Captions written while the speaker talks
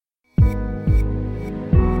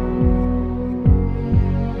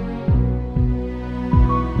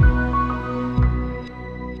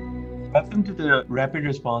Welcome to the Rapid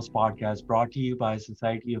Response Podcast brought to you by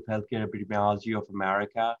Society of Healthcare Epidemiology of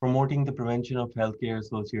America, promoting the prevention of healthcare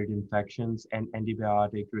associated infections and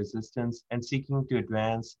antibiotic resistance and seeking to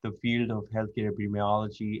advance the field of healthcare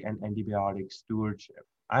epidemiology and antibiotic stewardship.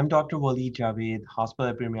 I'm Dr. Waleed Javed,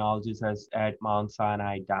 hospital epidemiologist at Mount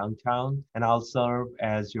Sinai downtown, and I'll serve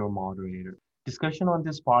as your moderator. Discussion on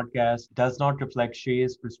this podcast does not reflect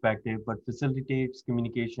Shay's perspective, but facilitates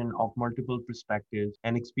communication of multiple perspectives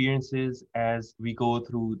and experiences as we go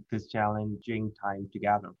through this challenging time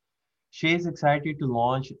together. Shay is excited to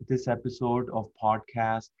launch this episode of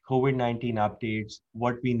podcast COVID-19 Updates,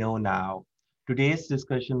 What We Know Now. Today's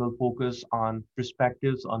discussion will focus on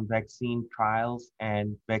perspectives on vaccine trials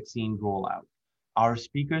and vaccine rollout. Our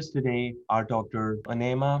speakers today are Dr.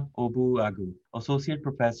 Onema Obu-Agu, Associate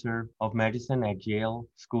Professor of Medicine at Yale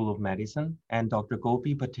School of Medicine, and Dr.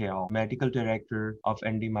 Gopi Patel, Medical Director of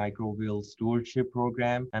Antimicrobial Stewardship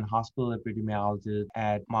Program and Hospital Epidemiologist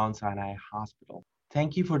at Mount Sinai Hospital.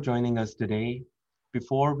 Thank you for joining us today.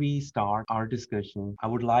 Before we start our discussion, I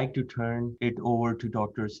would like to turn it over to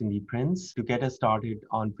Dr. Cindy Prince to get us started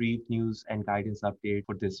on brief news and guidance update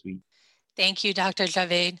for this week. Thank you, Dr.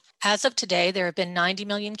 Javed. As of today, there have been 90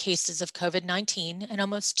 million cases of COVID-19 and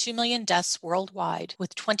almost 2 million deaths worldwide,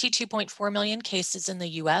 with 22.4 million cases in the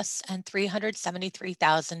US and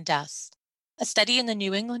 373,000 deaths. A study in the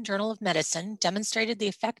New England Journal of Medicine demonstrated the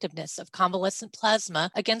effectiveness of convalescent plasma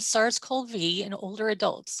against SARS-CoV in older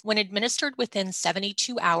adults when administered within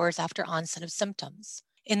 72 hours after onset of symptoms.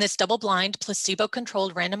 In this double-blind,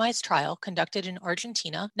 placebo-controlled randomized trial conducted in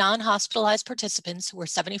Argentina, non-hospitalized participants who were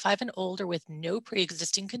 75 and older with no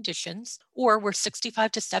pre-existing conditions or were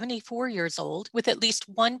 65 to 74 years old with at least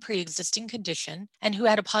one pre-existing condition and who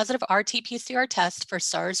had a positive RT-PCR test for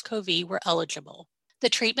SARS-CoV were eligible. The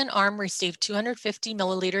treatment arm received 250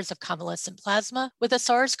 milliliters of convalescent plasma with a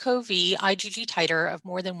SARS-CoV IgG titer of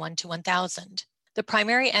more than 1 to 1,000. The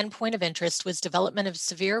primary endpoint of interest was development of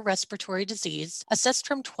severe respiratory disease, assessed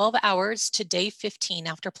from 12 hours to day 15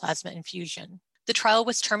 after plasma infusion. The trial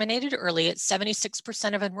was terminated early at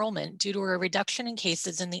 76% of enrollment due to a reduction in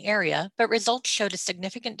cases in the area, but results showed a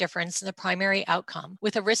significant difference in the primary outcome,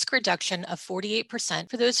 with a risk reduction of 48%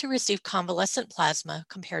 for those who received convalescent plasma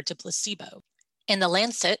compared to placebo. In The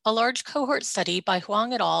Lancet, a large cohort study by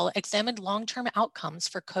Huang et al. Examined long-term outcomes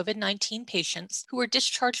for COVID-19 patients who were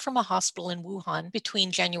discharged from a hospital in Wuhan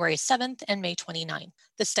between January 7th and May 29th.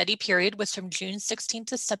 The study period was from June 16th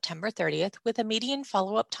to September 30th, with a median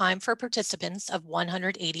follow-up time for participants of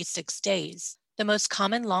 186 days. The most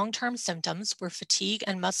common long-term symptoms were fatigue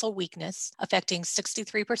and muscle weakness, affecting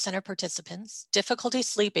 63% of participants, difficulty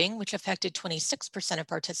sleeping, which affected 26% of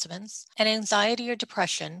participants, and anxiety or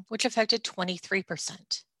depression, which affected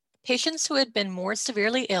 23%. Patients who had been more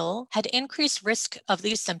severely ill had increased risk of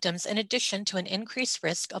these symptoms in addition to an increased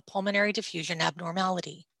risk of pulmonary diffusion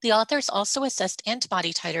abnormality. The authors also assessed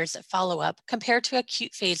antibody titers at follow-up compared to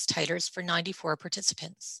acute phase titers for 94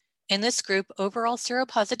 participants. In this group, overall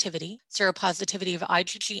seropositivity of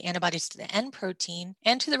IgG antibodies to the N protein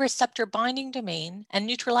and to the receptor binding domain, and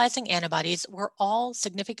neutralizing antibodies were all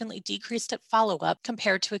significantly decreased at follow-up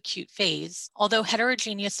compared to acute phase, although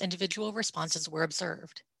heterogeneous individual responses were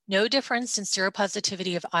observed. No difference in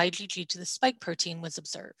seropositivity of IgG to the spike protein was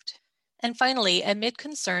observed. And finally, amid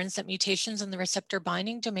concerns that mutations in the receptor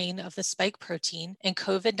binding domain of the spike protein and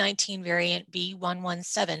COVID-19 variant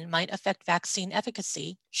B117 might affect vaccine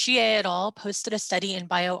efficacy, Xie et al. Posted a study in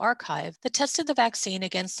bioRxiv that tested the vaccine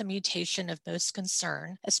against the mutation of most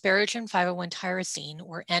concern, asparagine 501 tyrosine,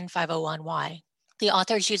 or N501Y. The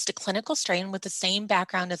authors used a clinical strain with the same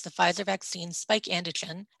background as the Pfizer vaccine spike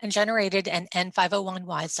antigen and generated an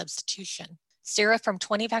N501Y substitution. Sera from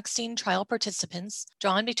 20 vaccine trial participants,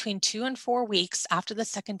 drawn between 2 and 4 weeks after the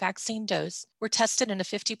second vaccine dose, were tested in a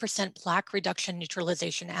 50% plaque reduction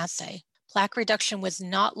neutralization assay. Plaque reduction was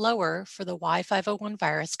not lower for the Y501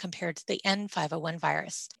 virus compared to the N501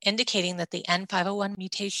 virus, indicating that the N501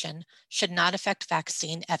 mutation should not affect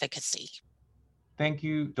vaccine efficacy. Thank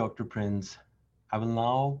you, Dr. Prince. I will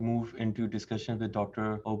now move into discussion with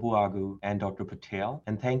Dr. Obu-Agu and Dr. Patel,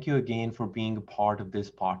 and thank you again for being a part of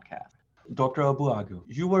this podcast. Dr. Obu-Agu,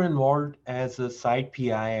 you were involved as a site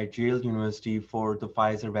PI at Yale University for the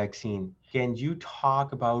Pfizer vaccine. Can you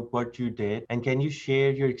talk about what you did, and can you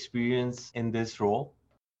share your experience in this role?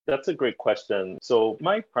 That's a great question. So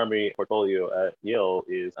my primary portfolio at Yale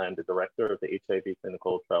is I'm the director of the HIV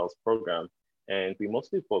Clinical Trials Program, and we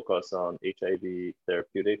mostly focus on HIV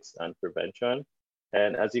therapeutics and prevention.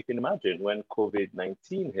 And as you can imagine, when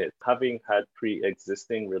COVID-19 hit, having had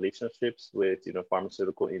pre-existing relationships with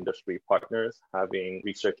pharmaceutical industry partners, having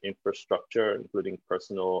research infrastructure, including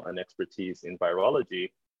personal and expertise in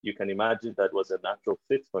virology, you can imagine that was a natural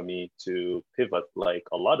fit for me to pivot, like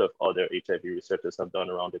a lot of other HIV researchers have done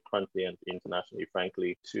around the country and internationally,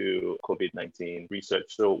 frankly, to COVID-19 research.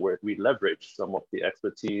 So we leveraged some of the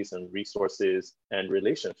expertise and resources and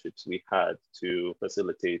relationships we had to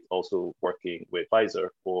facilitate also working with Pfizer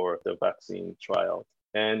for the vaccine trial.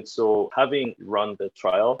 And so having run the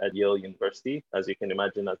trial at Yale University, as you can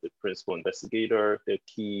imagine, as the principal investigator, the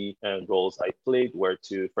key roles I played were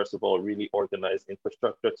to, first of all, really organize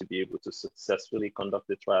infrastructure to be able to successfully conduct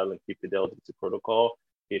the trial and keep fidelity to protocol.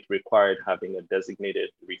 It required having a designated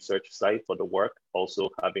research site for the work, also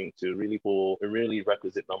having to really pull a really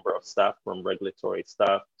requisite number of staff, from regulatory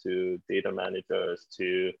staff to data managers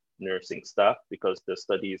to nursing staff, because the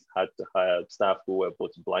studies had to have staff who were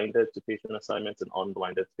both blinded to patient assignments and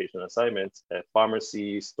unblinded patient assignments, a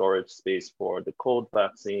pharmacy, storage space for the cold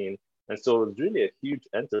vaccine. And so it was really a huge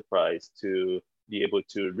enterprise to be able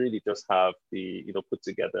to really just have put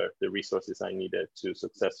together the resources I needed to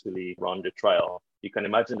successfully run the trial. You can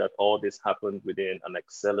imagine that all this happened within an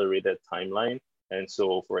accelerated timeline. And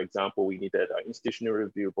so, for example, we needed our institutional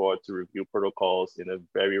review board to review protocols in a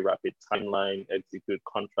very rapid timeline, execute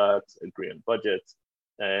contracts, agree on budgets.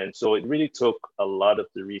 And so it really took a lot of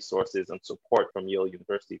the resources and support from Yale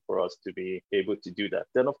University for us to be able to do that.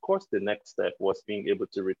 Then, of course, the next step was being able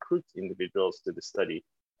to recruit individuals to the study.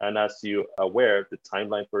 And as you're aware, the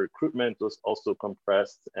timeline for recruitment was also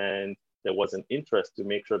compressed, and there was an interest to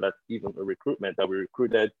make sure that even a recruitment that we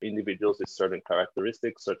recruited individuals with certain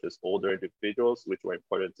characteristics, such as older individuals, which were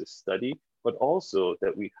important to study, but also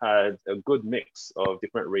that we had a good mix of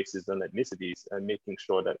different races and ethnicities, and making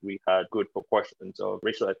sure that we had good proportions of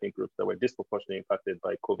racial ethnic groups that were disproportionately impacted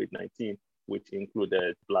by COVID-19, which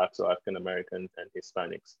included Blacks or African Americans and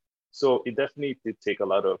Hispanics. So it definitely did take a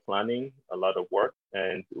lot of planning, a lot of work,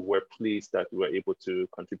 and we're pleased that we were able to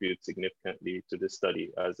contribute significantly to this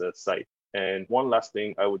study as a site. And one last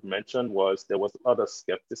thing I would mention was there was other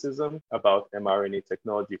skepticism about mRNA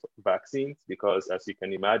technology for vaccines, because as you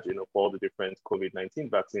can imagine, of all the different COVID-19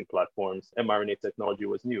 vaccine platforms, mRNA technology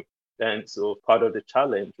was new. And so part of the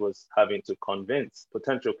challenge was having to convince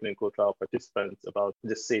potential clinical trial participants about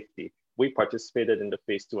the safety. We participated in the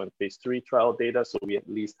phase 2 and phase 3 trial data, so we at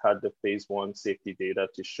least had the phase 1 safety data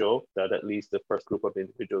to show that at least the first group of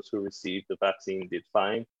individuals who received the vaccine did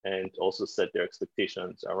fine, and also set their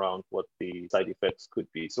expectations around what the side effects could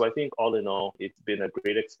be. So I think all in all, it's been a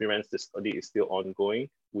great experience. The study is still ongoing.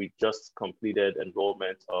 We just completed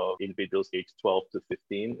enrollment of individuals aged 12 to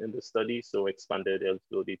 15 in the study, so expanded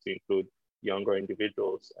eligibility to include younger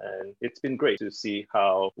individuals. And it's been great to see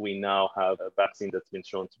how we now have a vaccine that's been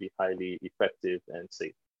shown to be highly effective and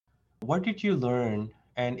safe. What did you learn?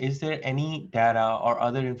 And is there any data or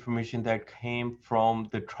other information that came from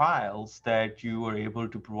the trials that you were able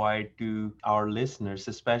to provide to our listeners,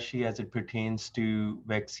 especially as it pertains to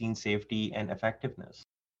vaccine safety and effectiveness?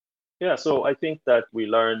 Yeah, so I think that we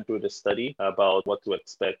learned through the study about what to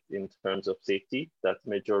expect in terms of safety, that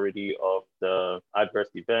majority of the adverse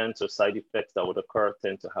events or side effects that would occur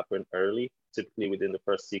tend to happen early, typically within the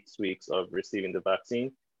first 6 weeks of receiving the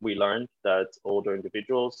vaccine. We learned that older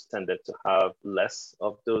individuals tended to have less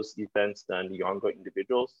of those events than younger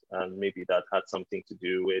individuals, and maybe that had something to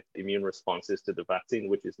do with immune responses to the vaccine,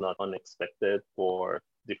 which is not unexpected for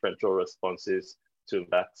differential responses to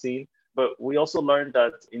vaccine. But we also learned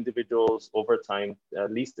that individuals over time,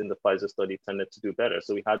 at least in the Pfizer study, tended to do better.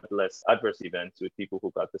 So we had less adverse events with people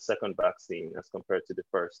who got the second vaccine as compared to the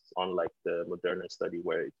first, unlike the Moderna study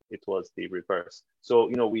where it was the reverse. So,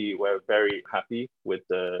 we were very happy with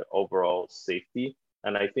the overall safety.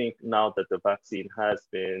 And I think now that the vaccine has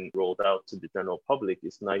been rolled out to the general public,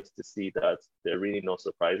 it's nice to see that there are really no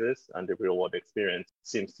surprises, and the real world experience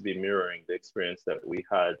seems to be mirroring the experience that we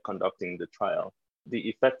had conducting the trial. The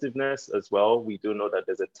effectiveness as well, we do know that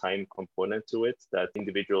there's a time component to it, that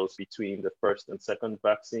individuals between the first and second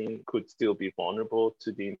vaccine could still be vulnerable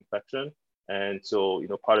to the infection. And so,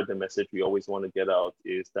 part of the message we always want to get out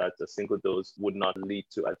is that a single dose would not lead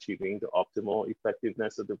to achieving the optimal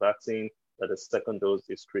effectiveness of the vaccine, that a second dose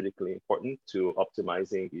is critically important to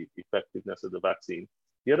optimizing the effectiveness of the vaccine.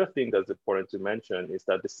 The other thing that's important to mention is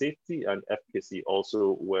that the safety and efficacy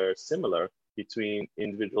also were similar between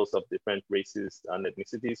individuals of different races and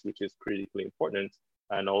ethnicities, which is critically important.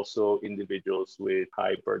 and also individuals with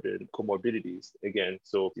high burden comorbidities. Again,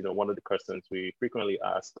 so, one of the questions we frequently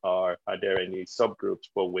ask are there any subgroups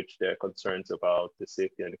for which there are concerns about the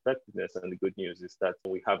safety and effectiveness? And the good news is that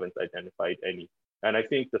we haven't identified any. And I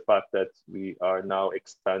think the fact that we are now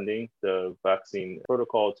expanding the vaccine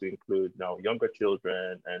protocol to include now younger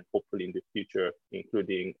children and hopefully in the future,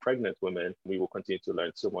 including pregnant women, we will continue to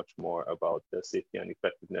learn so much more about the safety and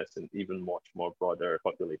effectiveness and even much more broader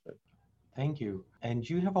population. Thank you. And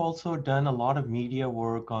you have also done a lot of media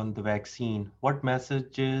work on the vaccine. What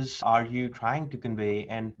messages are you trying to convey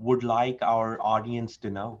and would like our audience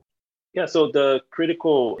to know? Yeah, so the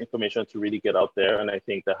critical information to really get out there, and I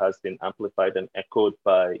think that has been amplified and echoed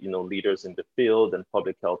by, leaders in the field and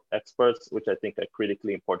public health experts, which I think are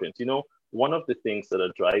critically important. One of the things that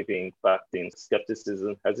are driving vaccine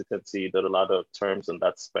skepticism, hesitancy, there are a lot of terms on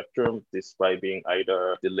that spectrum describing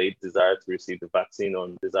either delayed desire to receive the vaccine or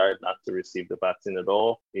desire not to receive the vaccine at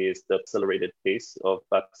all, is the accelerated pace of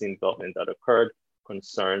vaccine development that occurred,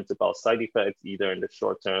 concerns about side effects, either in the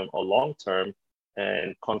short term or long term,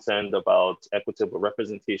 and concerned about equitable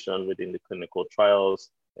representation within the clinical trials,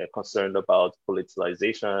 concerned about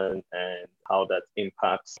politicization and how that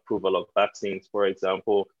impacts approval of vaccines, for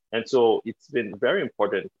example. And so it's been very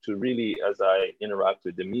important to really, as I interact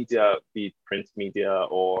with the media, be it print media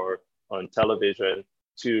or on television,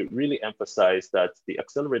 to really emphasize that the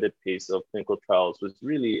accelerated pace of clinical trials was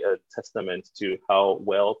really a testament to how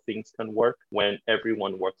well things can work when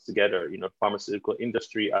everyone works together. Pharmaceutical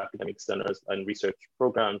industry, academic centers, and research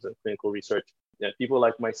programs and clinical research. People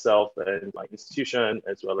like myself and my institution,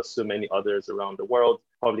 as well as so many others around the world,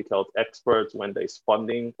 public health experts, when there's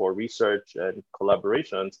funding for research and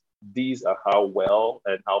collaborations, these are how well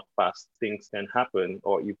and how fast things can happen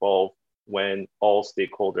or evolve when all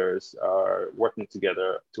stakeholders are working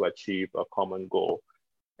together to achieve a common goal.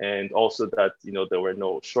 And also that, there were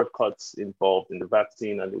no shortcuts involved in the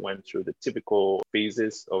vaccine, and they went through the typical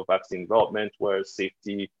phases of vaccine development where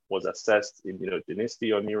safety was assessed,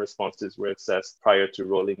 immunogenicity or immune responses were assessed prior to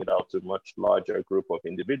rolling it out to a much larger group of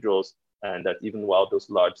individuals. And that even while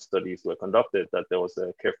those large studies were conducted, that there was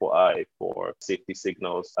a careful eye for safety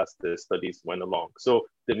signals as the studies went along. So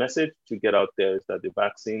the message to get out there is that the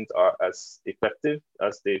vaccines are as effective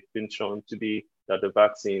as they've been shown to be, that the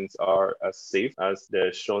vaccines are as safe as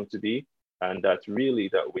they're shown to be, and that really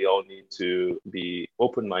that we all need to be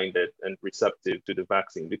open-minded and receptive to the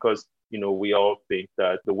vaccine, because we all think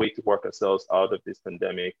that the way to work ourselves out of this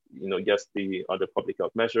pandemic, yes, the other public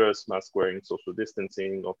health measures, mask wearing, social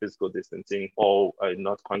distancing or physical distancing, all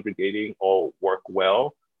not congregating, all work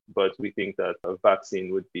well. But we think that a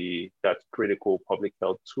vaccine would be that critical public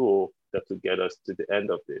health tool that will get us to the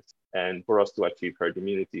end of this. And for us to achieve herd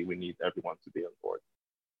immunity, we need everyone to be on board.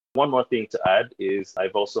 One more thing to add is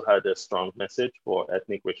I've also had a strong message for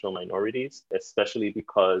ethnic racial minorities, especially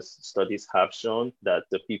because studies have shown that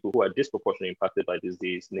the people who are disproportionately impacted by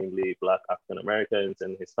disease, namely Black African Americans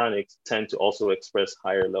and Hispanics, tend to also express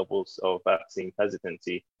higher levels of vaccine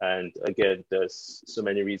hesitancy. And again, there's so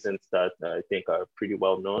many reasons that I think are pretty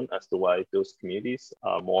well known as to why those communities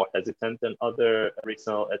are more hesitant than other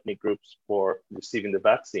racial ethnic groups for receiving the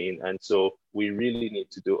vaccine. And so we really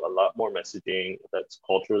need to do a lot more messaging that's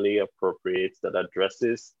culturally appropriate, that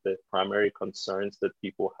addresses the primary concerns that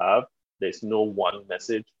people have. There's no one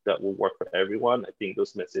message that will work for everyone. I think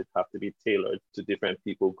those messages have to be tailored to different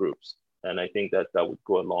people groups. And I think that would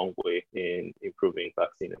go a long way in improving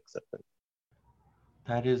vaccine acceptance.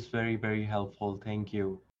 That is very, very helpful. Thank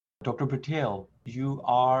you. Dr. Patel, you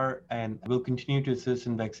are and will continue to assist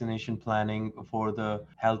in vaccination planning for the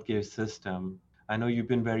healthcare system. I know you've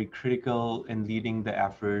been very critical in leading the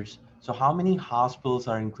efforts. So how many hospitals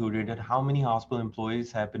are included and how many hospital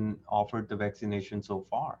employees have been offered the vaccination so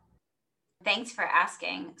far? Thanks for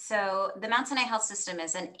asking. So the Mount Sinai Health System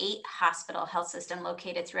is an 8-hospital health system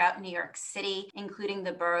located throughout New York City, including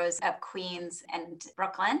the boroughs of Queens and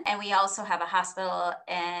Brooklyn. And we also have a hospital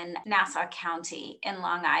in Nassau County in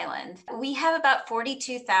Long Island. We have about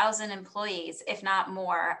 42,000 employees, if not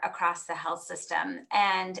more, across the health system.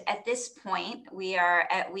 And at this point, we are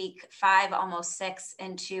at week 5, almost 6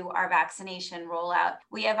 into our vaccination rollout.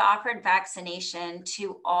 We have offered vaccination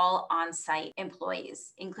to all on-site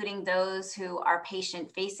employees, including those who are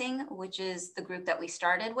patient-facing, which is the group that we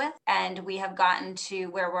started with. And we have gotten to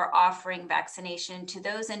where we're offering vaccination to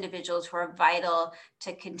those individuals who are vital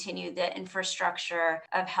to continue the infrastructure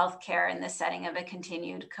of healthcare in the setting of a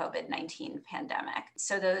continued COVID-19 pandemic.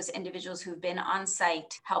 So those individuals who've been on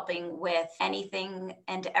site helping with anything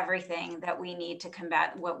and everything that we need to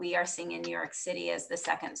combat what we are seeing in New York City as the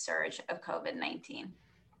second surge of COVID-19.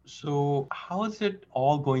 So, how is it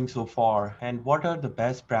all going so far? And what are the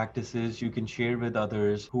best practices you can share with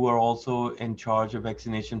others who are also in charge of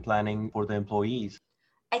vaccination planning for the employees?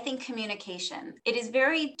 I think communication. It is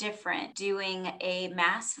very different doing a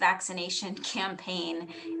mass vaccination campaign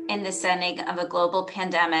in the setting of a global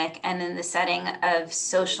pandemic and in the setting of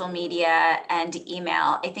social media and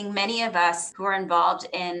email. I think many of us who are involved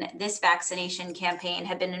in this vaccination campaign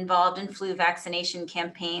have been involved in flu vaccination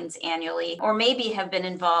campaigns annually, or maybe have been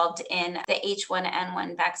involved in the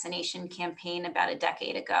H1N1 vaccination campaign about a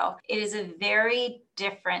decade ago. It is a very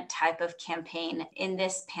different type of campaign in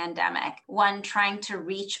this pandemic. One, trying to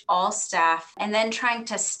reach all staff, and then trying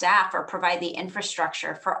to staff or provide the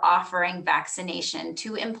infrastructure for offering vaccination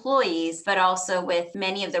to employees, but also with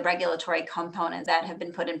many of the regulatory components that have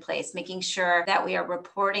been put in place, making sure that we are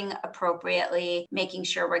reporting appropriately, making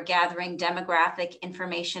sure we're gathering demographic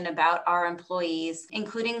information about our employees,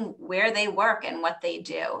 including where they work and what they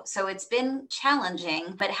do. So it's been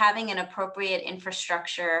challenging, but having an appropriate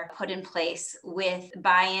infrastructure put in place with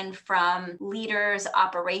buy-in from leaders,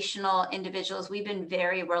 operational individuals. We've been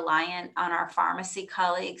very reliant on our pharmacy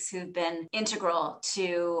colleagues who've been integral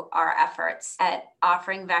to our efforts at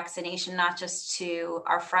offering vaccination, not just to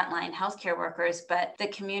our frontline healthcare workers, but the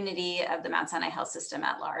community of the Mount Sinai Health System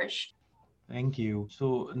at large. Thank you.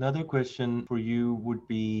 So another question for you would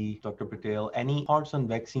be, Dr. Patel, any thoughts on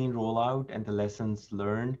vaccine rollout and the lessons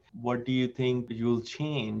learned? What do you think you'll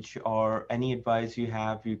change, or any advice you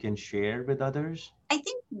have you can share with others? I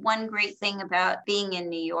think one great thing about being in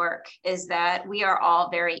New York is that we are all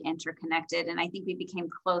very interconnected. And I think we became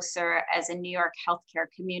closer as a New York healthcare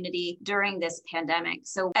community during this pandemic.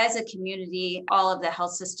 So as a community, all of the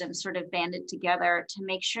health systems sort of banded together to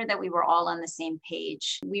make sure that we were all on the same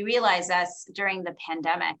page. We realized that during the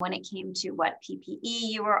pandemic, when it came to what PPE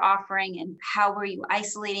you were offering and how were you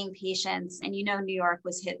isolating patients. And New York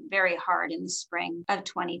was hit very hard in the spring of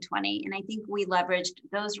 2020. And I think we leveraged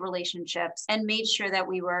those relationships and made sure that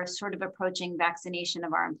we were sort of approaching vaccination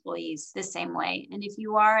of our employees the same way. And if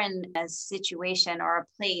you are in a situation or a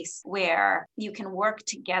place where you can work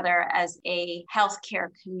together as a healthcare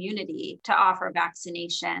community to offer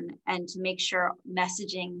vaccination and to make sure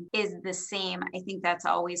messaging is the same, I think that's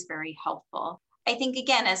always very helpful. I think,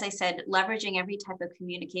 again, as I said, leveraging every type of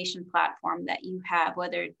communication platform that you have,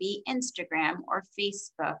 whether it be Instagram or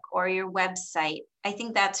Facebook or your website, I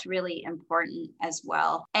think that's really important as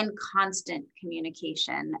well. And constant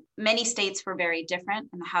communication. Many states were very different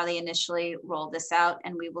in how they initially rolled this out,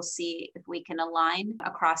 and we will see if we can align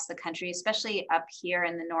across the country, especially up here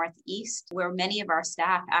in the Northeast, where many of our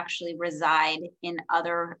staff actually reside in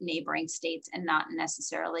other neighboring states and not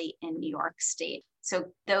necessarily in New York State. So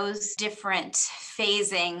those different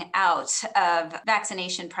phasing out of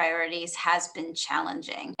vaccination priorities has been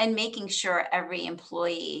challenging, and making sure every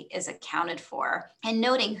employee is accounted for and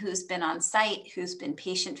noting who's been on site, who's been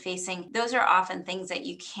patient facing. Those are often things that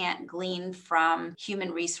you can't glean from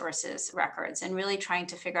human resources records, and really trying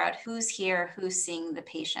to figure out who's here, who's seeing the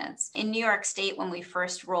patients. In New York State, when we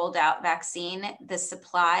first rolled out vaccine, the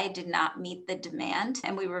supply did not meet the demand,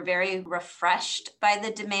 and we were very refreshed by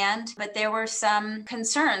the demand, but there were some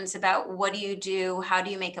concerns about what do, how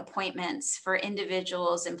do you make appointments for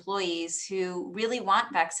individuals, employees who really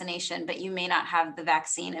want vaccination, but you may not have the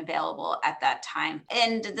vaccine available at that time.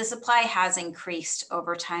 And the supply has increased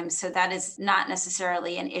over time, so that is not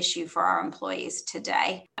necessarily an issue for our employees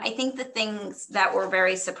today. I think the things that were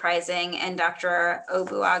very surprising, and Dr.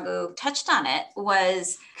 Ogbuagu touched on it,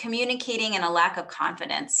 was communicating and a lack of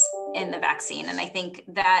confidence in the vaccine. And I think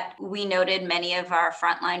that we noted many of our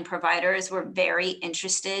frontline providers were very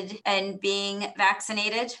interested in being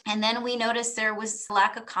vaccinated. And then we noticed there was a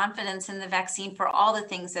lack of confidence in the vaccine for all the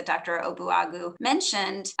things that Dr. Ogbuagu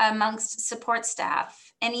mentioned amongst support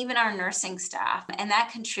staff and even our nursing staff. And that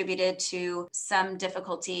contributed to some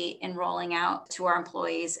difficulty in rolling out to our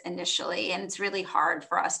employees initially. And it's really hard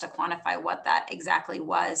for us to quantify what that exactly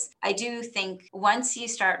was. I do think once you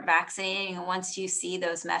start vaccinating and once you see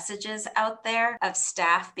those messages out there of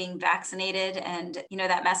staff being vaccinated and,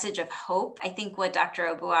 that message of hope, I think what Dr.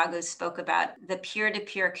 Ogbuagu spoke about, the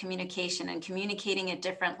peer-to-peer communication and communicating at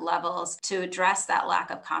different levels to address that lack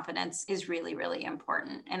of confidence is really, really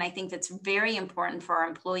important. And I think that's very important for our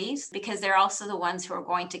employees because they're also the ones who are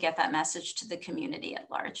going to get that message to the community at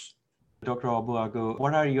large. Dr. Ogbuagu,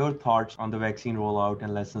 what are your thoughts on the vaccine rollout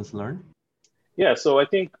and lessons learned? Yeah, so I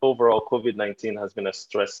think overall COVID-19 has been a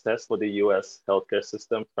stress test for the US healthcare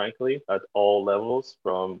system, frankly, at all levels,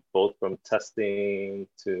 from testing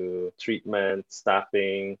to treatment,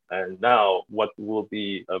 staffing, and now what will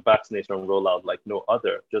be a vaccination rollout like no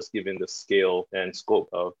other, just given the scale and scope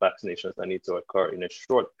of vaccinations that need to occur in a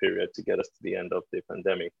short period to get us to the end of the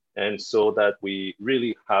pandemic. And so that we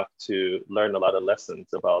really have to learn a lot of lessons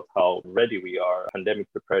about how ready we are,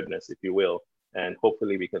 pandemic preparedness, if you will. And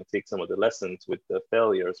hopefully we can take some of the lessons with the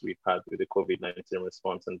failures we've had with the COVID-19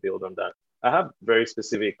 response and build on that. I have very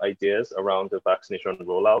specific ideas around the vaccination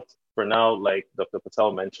rollout. For now, like Dr.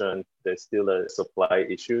 Patel mentioned, there's still a supply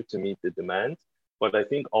issue to meet the demand. But I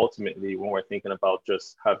think ultimately, when we're thinking about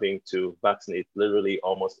just having to vaccinate literally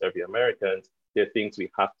almost every American, there are things we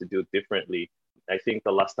have to do differently. I think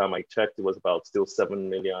the last time I checked, it was about still 7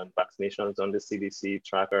 million vaccinations on the CDC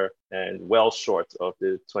tracker and well short of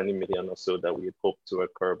the 20 million or so that we had hoped to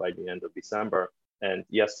occur by the end of December. And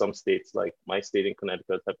yes, some states like my state in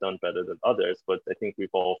Connecticut have done better than others, but I think we've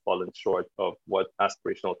all fallen short of what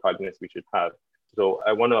aspirational targets we should have. So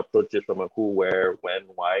I want to approach it from a who, where, when,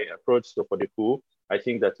 why approach. So for the who, I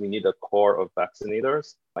think that we need a core of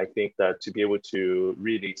vaccinators. I think that to be able to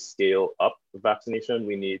really scale up vaccination,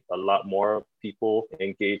 we need a lot more people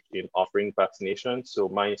engaged in offering vaccination. So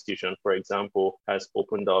my institution, for example, has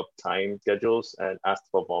opened up time schedules and asked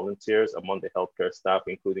for volunteers among the healthcare staff,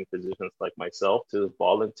 including physicians like myself, to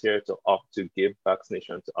volunteer to give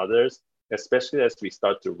vaccination to others, especially as we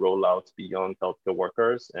start to roll out beyond healthcare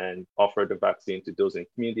workers and offer the vaccine to those in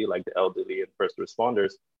community like the elderly and first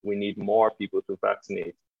responders. We need more people to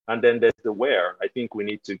vaccinate. And then there's the where. I think we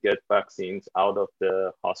need to get vaccines out of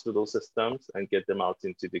the hospital systems and get them out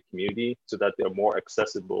into the community so that they're more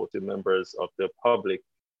accessible to members of the public.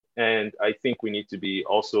 And I think we need to be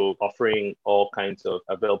also offering all kinds of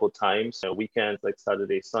available times, weekends like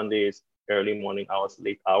Saturdays, Sundays, early morning hours,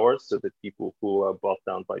 late hours, so that people who are bogged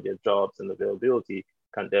down by their jobs and availability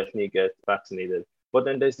can definitely get vaccinated. But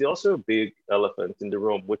then there's also a big elephant in the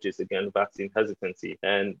room, which is, again, vaccine hesitancy.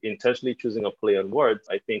 And intentionally choosing a play on words,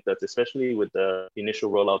 I think that especially with the initial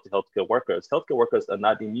rollout to healthcare workers are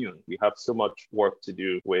not immune. We have so much work to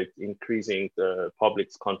do with increasing the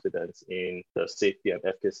public's confidence in the safety and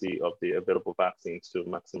efficacy of the available vaccines to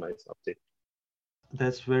maximize uptake.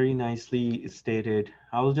 That's very nicely stated.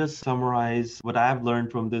 I'll just summarize what I've learned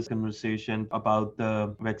from this conversation about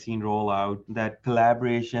the vaccine rollout, that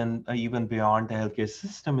collaboration, even beyond the healthcare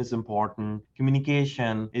system, is important.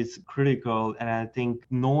 Communication is critical. And I think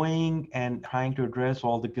knowing and trying to address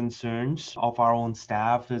all the concerns of our own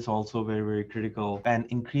staff is also very, very critical. And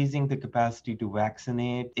increasing the capacity to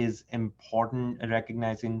vaccinate is important,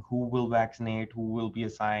 recognizing who will vaccinate, who will be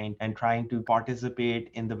assigned, and trying to participate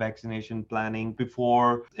in the vaccination planning before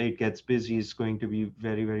it gets busy is going to be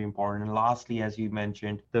very, very important. And lastly, as you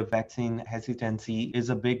mentioned, the vaccine hesitancy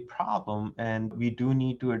is a big problem, and we do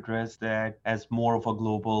need to address that as more of a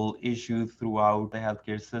global issue throughout the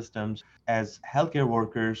healthcare systems. As healthcare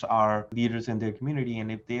workers are leaders in their community,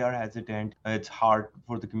 and if they are hesitant, it's hard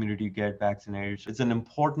for the community to get vaccinated. It's an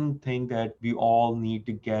important thing that we all need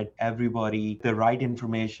to get everybody the right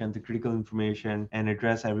information, the critical information, and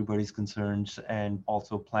address everybody's concerns and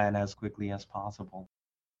also plan as quickly as possible.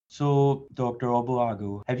 So, Dr.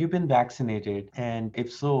 Obuagu, have you been vaccinated? And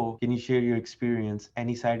if so, can you share your experience,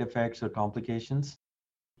 any side effects or complications?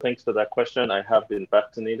 Thanks for that question. I have been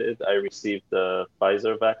vaccinated. I received the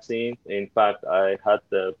Pfizer vaccine. In fact, I had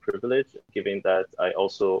the privilege, given that I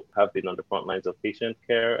also have been on the front lines of patient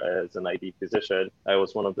care as an ID physician. I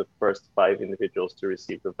was one of the first 5 individuals to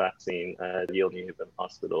receive the vaccine at Yale New Haven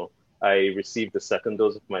Hospital. I received the second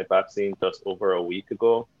dose of my vaccine just over a week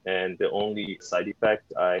ago, and the only side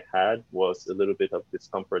effect I had was a little bit of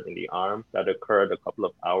discomfort in the arm that occurred a couple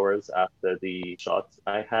of hours after the shot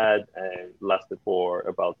I had and lasted for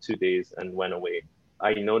about 2 days and went away.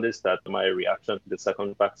 I noticed that my reaction to the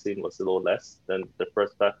second vaccine was a little less than the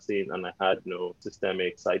first vaccine, and I had no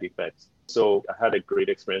systemic side effects. So I had a great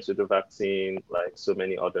experience with the vaccine, like so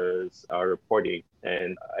many others are reporting.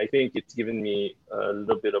 And I think it's given me a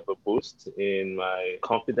little bit of a boost in my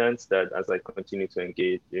confidence that as I continue to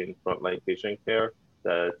engage in frontline patient care,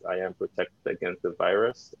 that I am protected against the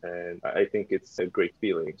virus. And I think it's a great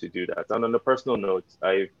feeling to do that. And on a personal note,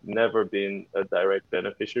 I've never been a direct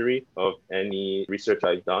beneficiary of any research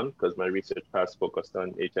I've done because my research has focused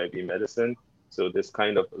on HIV medicine. So there's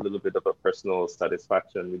kind of a little bit of a personal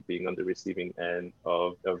satisfaction with being on the receiving end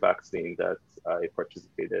of a vaccine that I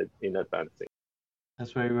participated in advancing.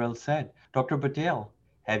 That's very well said. Dr. Patel,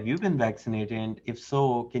 have you been vaccinated? And if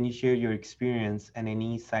so, can you share your experience and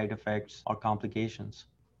any side effects or complications?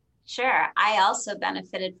 Sure. I also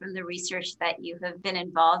benefited from the research that you have been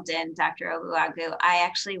involved in, Dr. Obuagu. I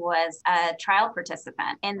actually was a trial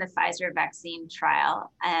participant in the Pfizer vaccine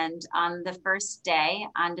trial. And on the first day,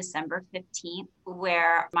 on December 15th,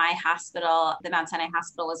 where my hospital, the Mount Sinai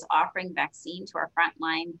Hospital, was offering vaccine to our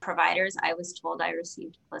frontline providers, I was told I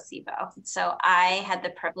received placebo. So I had the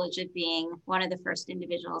privilege of being one of the first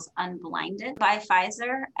individuals unblinded by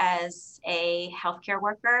Pfizer as a healthcare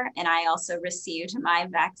worker. And I also received my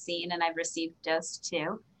vaccine, and I've received dose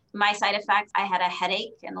 2. My side effects, I had a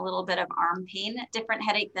headache and a little bit of arm pain, different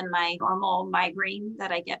headache than my normal migraine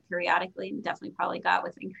that I get periodically, and definitely probably got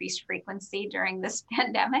with increased frequency during this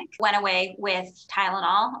pandemic. Went away with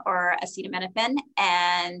Tylenol or acetaminophen,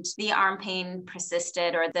 and the arm pain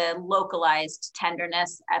persisted, or the localized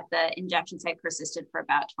tenderness at the injection site persisted for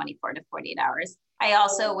about 24 to 48 hours. I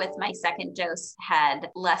also, with my second dose,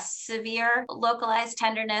 had less severe localized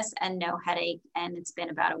tenderness and no headache. And it's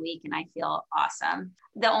been about a week and I feel awesome.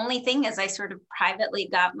 The only thing is I sort of privately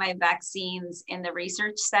got my vaccines in the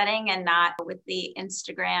research setting and not with the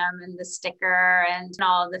Instagram and the sticker and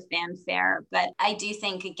all the fanfare. But I do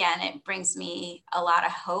think, again, it brings me a lot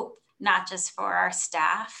of hope, not just for our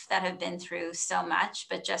staff that have been through so much,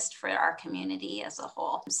 but just for our community as a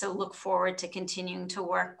whole. So look forward to continuing to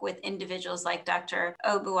work with individuals like Dr.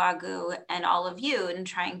 Obuagu and all of you in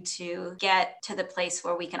trying to get to the place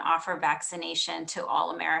where we can offer vaccination to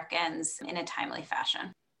all Americans in a timely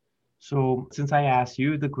fashion. So since I asked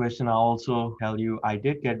you the question, I'll also tell you I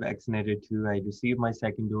did get vaccinated too. I received my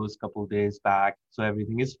second dose a couple of days back, so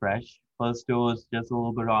everything is fresh. First dose, just a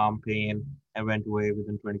little bit of arm pain. I went away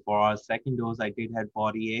within 24 hours. Second dose, I did have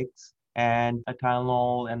body aches, and a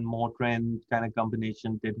Tylenol and Motrin kind of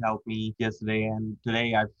combination did help me yesterday. And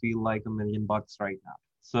today I feel like $1,000,000 right now.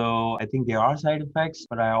 So I think there are side effects,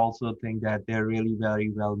 but I also think that they're really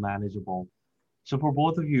very well manageable. So for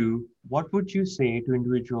both of you, what would you say to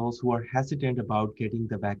individuals who are hesitant about getting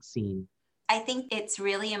the vaccine? I think it's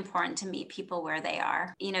really important to meet people where they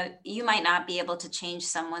are. You know, you might not be able to change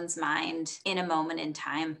someone's mind in a moment in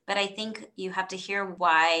time, but I think you have to hear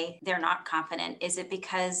why they're not confident. Is it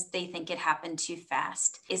because they think it happened too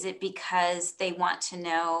fast? Is it because they want to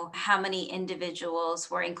know how many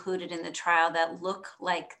individuals were included in the trial that look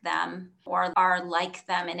like them or are like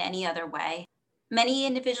them in any other way? Many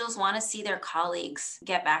individuals want to see their colleagues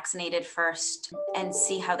get vaccinated first and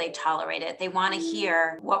see how they tolerate it. They want to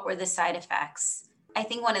hear what were the side effects. I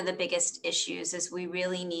think one of the biggest issues is we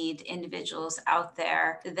really need individuals out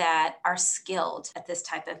there that are skilled at this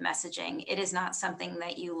type of messaging. It is not something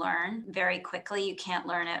that you learn very quickly. You can't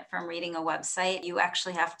learn it from reading a website. You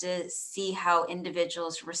actually have to see how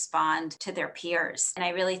individuals respond to their peers. And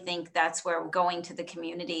I really think that's where we're going to the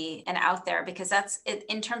community and out there, because that's it,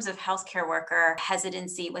 in terms of healthcare worker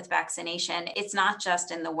hesitancy with vaccination. It's not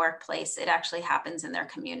just in the workplace. It actually happens in their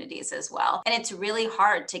communities as well. And it's really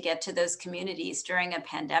hard to get to those communities during a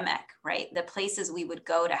pandemic, right? The places we would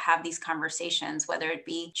go to have these conversations, whether it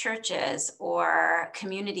be churches or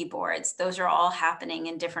community boards, those are all happening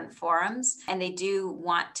in different forums. And they do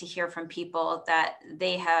want to hear from people that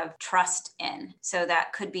they have trust in. So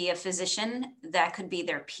that could be a physician, that could be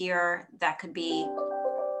their peer, that could be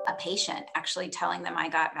a patient actually telling them I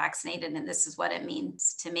got vaccinated and this is what it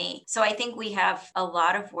means to me. So I think we have a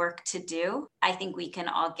lot of work to do. I think we can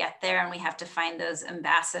all get there, and we have to find those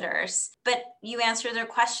ambassadors. But you answer their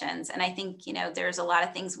questions. And I think, you know, there's a lot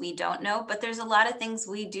of things we don't know, but there's a lot of things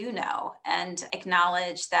we do know, and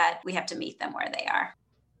acknowledge that we have to meet them where they are.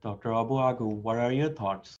 Dr. Obuagu, what are your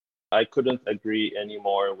thoughts? I couldn't agree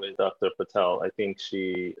anymore with Dr. Patel. I think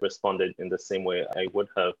she responded in the same way I would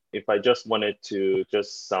have. If I just wanted to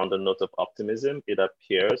just sound a note of optimism, it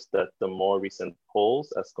appears that the more recent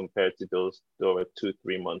polls, as compared to those that were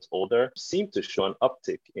 2-3 months older, seem to show an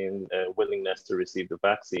uptick in willingness to receive the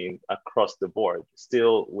vaccine across the board,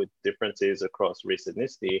 still with differences across race and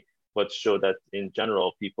ethnicity, but show that in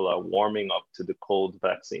general, people are warming up to the cold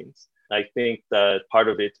vaccines. I think that part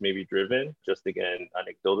of it may be driven, just again,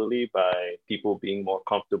 anecdotally, by people being more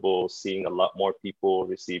comfortable seeing a lot more people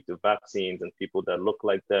receive the vaccines and people that look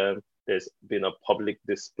like them. There's been a public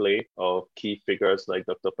display of key figures, like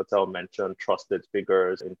Dr. Patel mentioned, trusted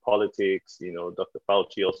figures in politics. You know, Dr.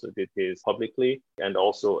 Fauci also did his publicly. And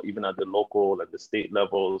also, even at the local and the state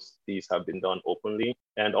levels, these have been done openly.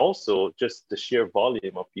 And also, just the sheer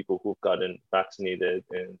volume of people who've gotten vaccinated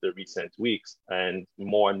in the recent weeks, and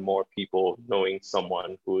more people knowing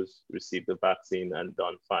someone who's received the vaccine and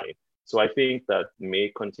done fine. So I think that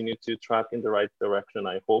may continue to track in the right direction,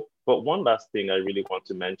 I hope. But one last thing I really want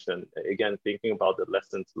to mention, again, thinking about the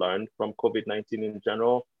lessons learned from COVID-19 in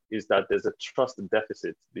general, is that there's a trust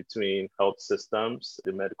deficit between health systems,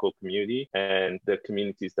 the medical community, and the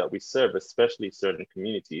communities that we serve, especially certain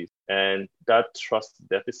communities. And that trust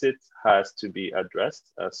deficit has to be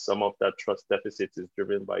addressed. Some of that trust deficit is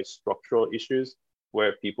driven by structural issues,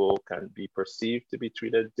 where people can be perceived to be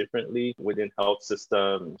treated differently within health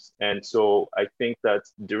systems. And so I think that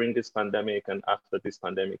during this pandemic and after this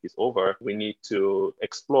pandemic is over, we need to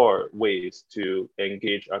explore ways to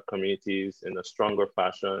engage our communities in a stronger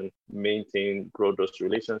fashion, grow those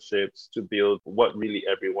relationships, to build what really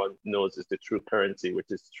everyone knows is the true currency, which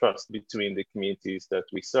is trust between the communities that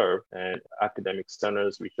we serve and academic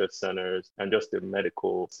centers, research centers, and just the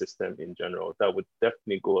medical system in general. That would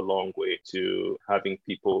definitely go a long way to having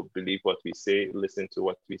people believe what we say, listen to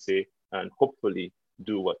what we say, and hopefully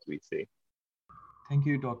do what we say. Thank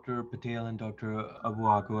you, Dr. Patel and Dr.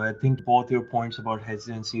 Abu-Ago. I think both your points about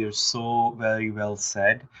hesitancy are so very well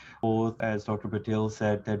said. Both, as Dr. Patel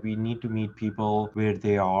said, that we need to meet people where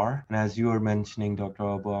they are. And as you were mentioning, Dr.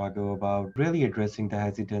 Abu-Ago, about really addressing the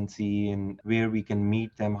hesitancy and where we can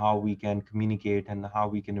meet them, how we can communicate and how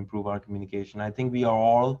we can improve our communication. I think we are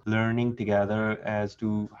all learning together as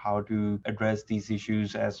to how to address these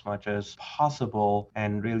issues as much as possible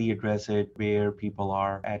and really address it where people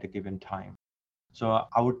are at a given time. So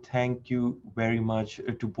I would thank you very much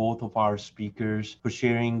to both of our speakers for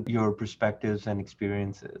sharing your perspectives and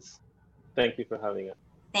experiences. Thank you for having us.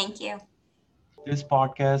 Thank you. This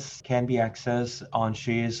podcast can be accessed on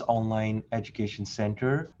SHEA's online education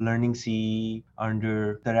center, Learning CE,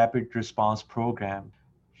 under the Rapid Response Program.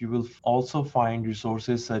 You will also find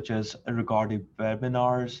resources such as recorded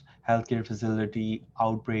webinars, healthcare facility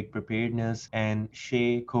outbreak preparedness, and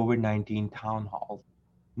SHEA COVID-19 Town Hall.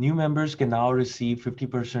 New members can now receive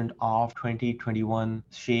 50% off 2021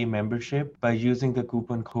 SHEA membership by using the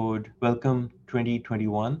coupon code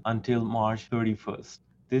WELCOME2021 until March 31st.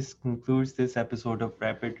 This concludes this episode of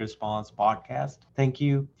Rapid Response Podcast. Thank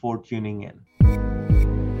you for tuning in.